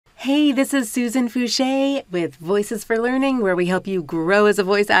Hey, this is Susan Fouché with Voices for Learning, where we help you grow as a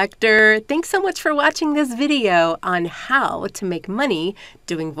voice actor. Thanks so much for watching this video on how to make money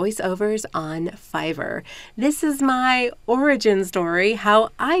doing voiceovers on Fiverr. This is my origin story, how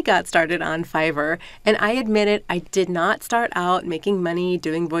I got started on Fiverr. And I admit it, I did not start out making money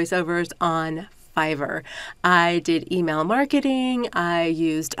doing voiceovers on Fiverr. I did email marketing, I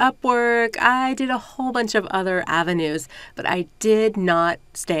used Upwork, I did a whole bunch of other avenues, but I did not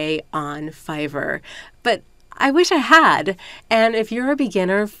stay on Fiverr. But I wish I had. And if you're a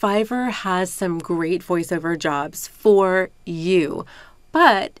beginner, Fiverr has some great voiceover jobs for you.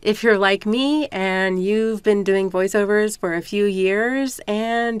 But if you're like me and you've been doing voiceovers for a few years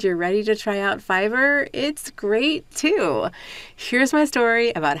and you're ready to try out Fiverr, it's great too. Here's my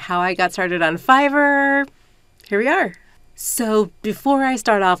story about how I got started on Fiverr. Here we are. So before I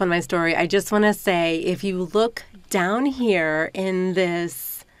start off on my story, I just want to say, if you look down here in this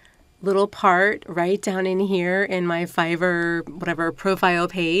little part right down in here in my Fiverr, whatever profile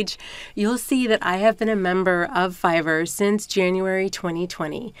page, you'll see that I have been a member of Fiverr since January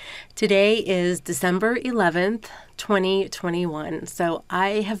 2020. Today is December 11th, 2021. So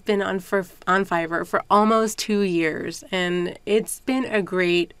I have been on Fiverr for almost 2 years, and it's been a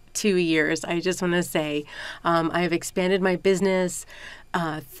great 2 years. I just want to say I have expanded my business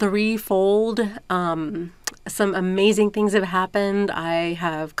threefold. Some amazing things have happened. I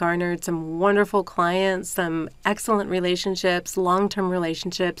have garnered some wonderful clients, some excellent relationships, long-term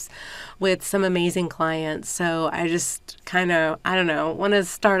relationships with some amazing clients. So I just kind of, want to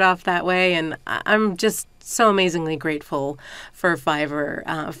start off that way. And I'm just so amazingly grateful for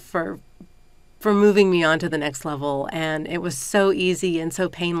Fiverr, for moving me on to the next level. And it was so easy and so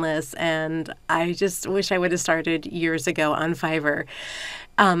painless. And I just wish I would have started years ago on Fiverr.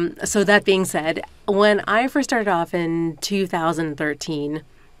 So that being said, when I first started off in 2013,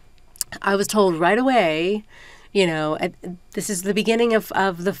 I was told right away, this is the beginning of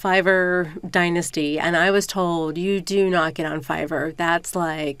the Fiverr dynasty. And I was told, you do not get on Fiverr. That's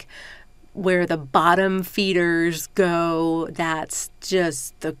like where the bottom feeders go. That's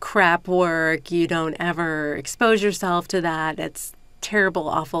just the crap work. You don't ever expose yourself to that. It's terrible,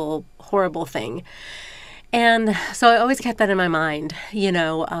 awful, horrible thing. And so I always kept that in my mind.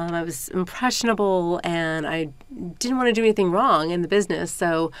 I was impressionable and I didn't want to do anything wrong in the business.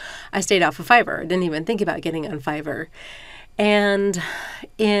 So I stayed off of Fiverr. Didn't even think about getting on Fiverr. And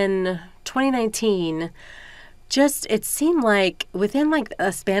in 2019, it seemed like within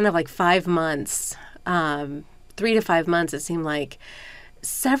a span of 5 months, 3 to 5 months, it seemed like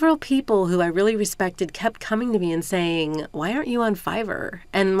several people who I really respected kept coming to me and saying, why aren't you on Fiverr?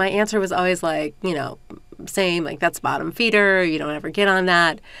 And my answer was always same, that's bottom feeder. You don't ever get on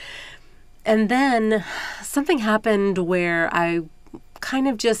that. And then something happened where I kind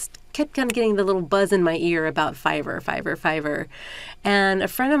of just kept on getting the little buzz in my ear about Fiverr. And a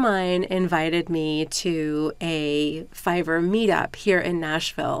friend of mine invited me to a Fiverr meetup here in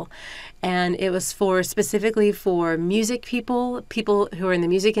Nashville. And it was specifically for music people who are in the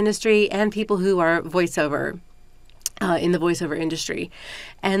music industry, and people who are in the voiceover industry.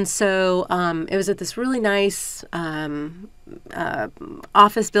 And so it was at this really nice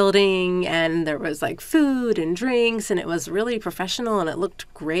office building, and there was food and drinks, and it was really professional, and it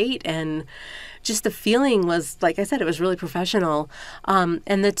looked great. And just the feeling was, like I said, it was really professional.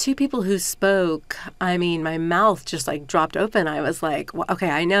 And the two people who spoke, my mouth just dropped open. I was like, well, okay,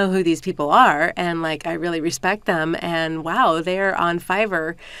 I know who these people are, and I really respect them. And wow, they're on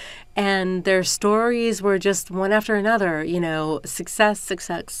Fiverr. And their stories were just one after another,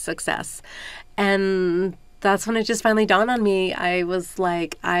 success. And that's when it just finally dawned on me. I was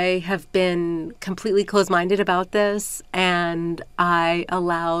like, I have been completely closed-minded about this, and I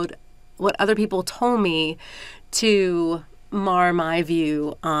allowed what other people told me to mar my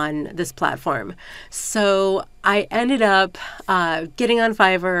view on this platform. So I ended up getting on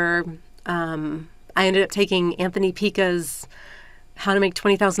Fiverr. I ended up taking Anthony Pica's How to Make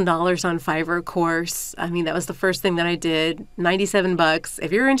 $20,000 on Fiverr course. That was the first thing that I did. $97.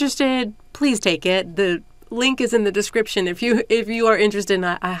 If you're interested, please take it. The link is in the description. If you are interested,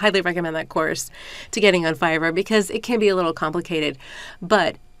 I highly recommend that course to getting on Fiverr, because it can be a little complicated.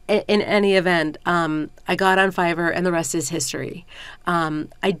 But in any event, I got on Fiverr, and the rest is history.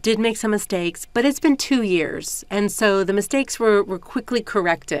 I did make some mistakes, but it's been 2 years. And so the mistakes were quickly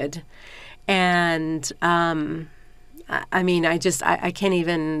corrected. And I can't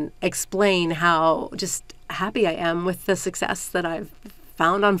even explain how just happy I am with the success that I've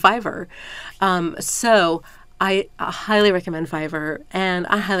found on Fiverr. So I highly recommend Fiverr, and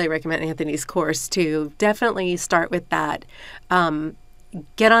I highly recommend Anthony's course too. Definitely start with that.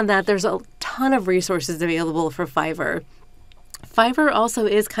 get on that. There's a ton of resources available for Fiverr. Fiverr also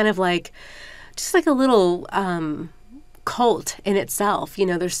is kind of like just like a little cult in itself. You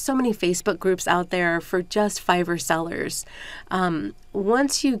know, there's so many Facebook groups out there for just Fiverr sellers.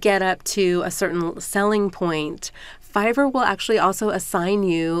 Once you get up to a certain selling point, Fiverr will actually also assign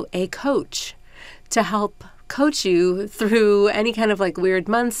you a coach to help coach you through any kind of like weird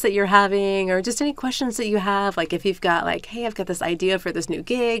months that you're having, or just any questions that you have. Like if you've got like, hey, I've got this idea for this new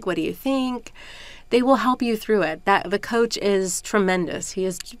gig, what do you think? They will help you through it. The coach is tremendous. He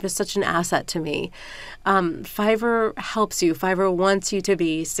is just such an asset to me. Fiverr helps you. Fiverr wants you to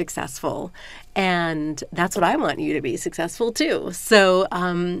be successful. And that's what I want you to be, successful too. So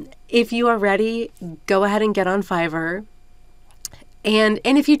if you are ready, go ahead and get on Fiverr. And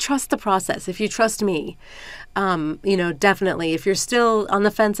if you trust the process, if you trust me, you know, definitely. If you're still on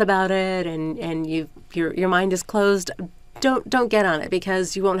the fence about it and your mind is closed, don't get on it,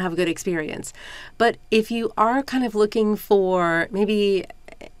 because you won't have a good experience. But if you are kind of looking for maybe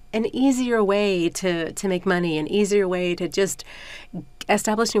an easier way to make money, an easier way to just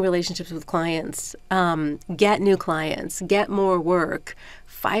establish new relationships with clients, get new clients, get more work,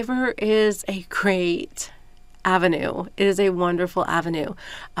 Fiverr is a great avenue. It is a wonderful avenue.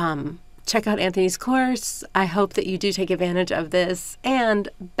 Check out Anthony's course. I hope that you do take advantage of this, and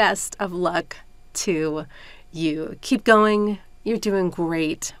best of luck to you. Keep going. You're doing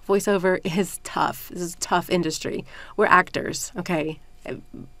great. Voiceover is tough. This is a tough industry. We're actors, okay?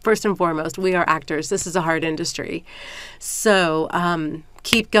 First and foremost, we are actors. This is a hard industry. So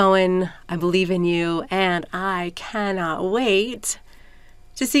keep going. I believe in you, and I cannot wait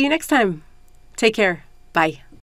to see you next time. Take care. Bye.